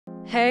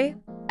Hey,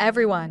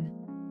 everyone!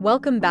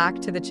 Welcome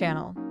back to the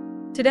channel.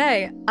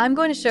 Today, I'm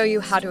going to show you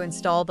how to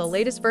install the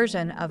latest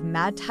version of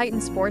Mad Titan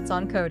Sports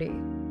on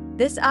Kodi.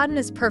 This add-on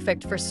is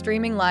perfect for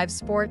streaming live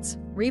sports,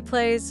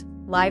 replays,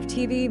 live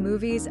TV,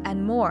 movies,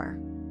 and more.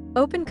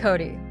 Open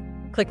Kodi.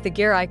 Click the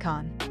gear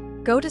icon.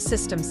 Go to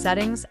System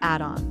Settings,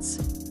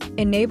 Add-ons.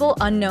 Enable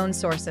Unknown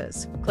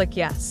Sources. Click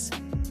Yes.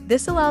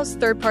 This allows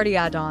third-party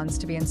add-ons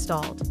to be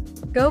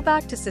installed. Go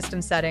back to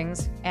System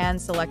Settings and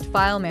select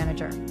File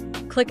Manager.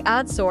 Click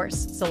Add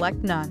Source,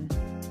 select None.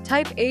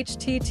 Type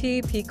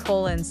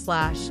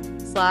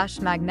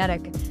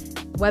http://magnetic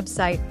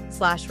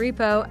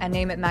website/repo and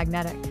name it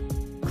Magnetic.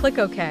 Click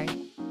OK.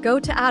 Go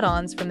to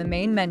Add-ons from the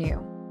main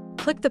menu.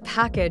 Click the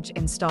Package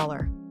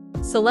Installer.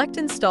 Select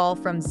Install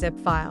from Zip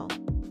file.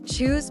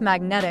 Choose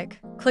Magnetic.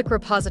 Click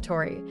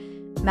Repository.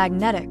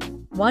 Magnetic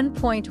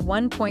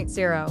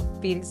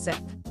 1.1.0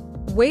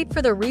 bzip. Wait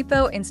for the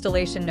repo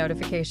installation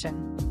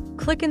notification.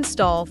 Click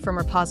Install from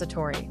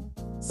Repository.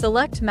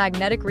 Select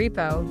Magnetic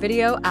Repo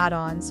Video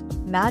Add-ons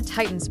Mad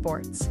Titan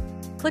Sports.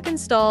 Click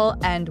Install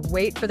and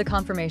wait for the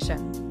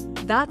confirmation.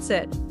 That's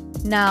it.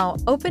 Now,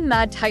 open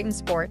Mad Titan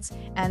Sports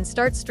and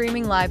start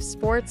streaming live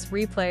sports,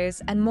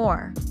 replays, and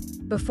more.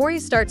 Before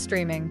you start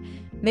streaming,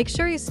 make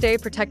sure you stay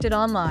protected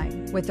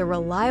online with a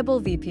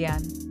reliable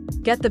VPN.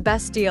 Get the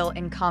best deal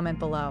in comment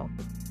below.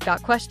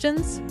 Got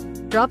questions?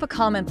 Drop a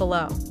comment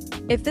below.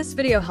 If this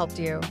video helped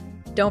you,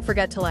 don't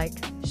forget to like,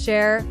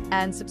 share,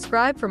 and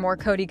subscribe for more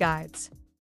Kodi guides.